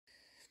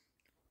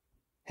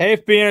Hey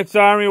Phoenix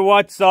Army,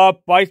 what's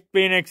up? Vice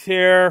Phoenix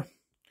here.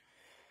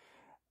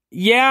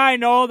 Yeah, I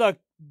know the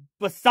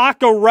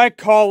Biaska Red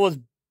Card was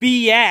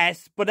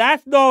BS, but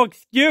that's no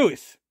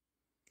excuse.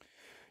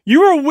 You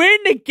were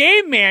winning the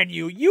game, man.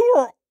 You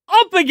were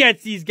up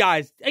against these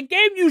guys. A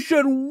game you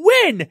should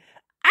win.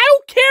 I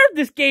don't care if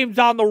this game's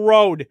on the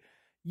road.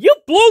 You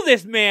blew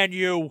this, man.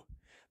 I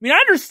mean, I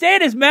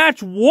understand his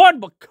match won,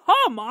 but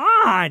come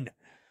on.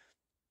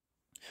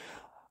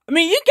 I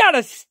mean, you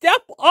gotta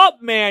step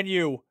up, man.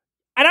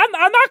 And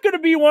I'm not going to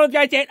be one of the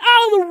guys saying,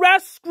 oh, the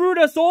refs screwed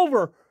us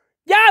over.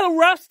 Yeah, the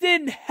refs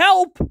didn't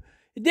help.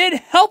 It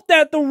didn't help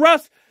that the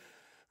refs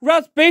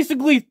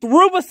basically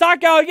threw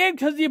Biaska out of the game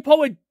because the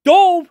opponent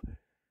dove.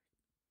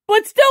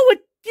 But still, with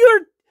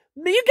you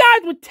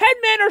guys with 10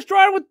 men are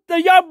starting with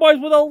the Young Boys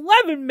with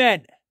 11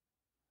 men.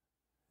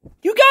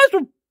 You guys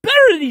were better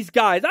than these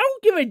guys. I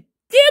don't give a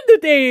damn that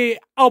they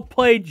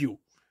outplayed you.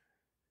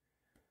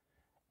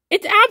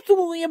 It's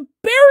absolutely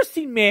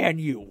embarrassing, man,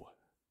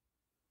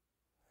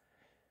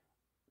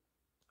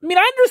 I mean,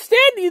 I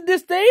understand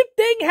this same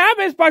thing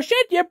happens by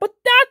Shentia, but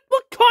that's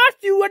what cost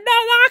you a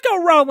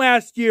knockout round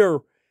last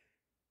year.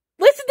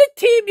 Listen to the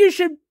team you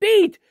should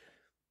beat.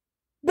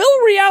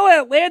 Villarreal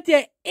and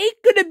Atlanta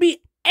ain't going to be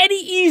any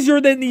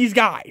easier than these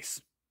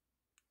guys.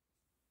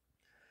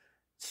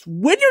 Just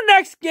win your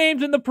next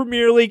games in the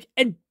Premier League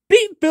and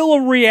beat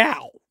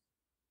Villarreal.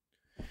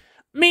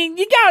 I mean,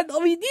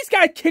 these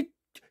guys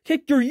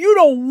kicked your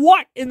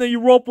you-know-what in the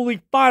Europa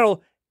League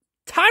final.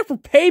 Time for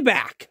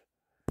payback.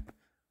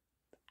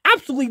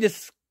 Absolutely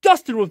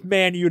disgusted with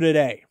Man U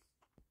today.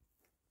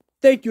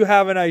 Thank you.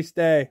 Have a nice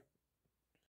day.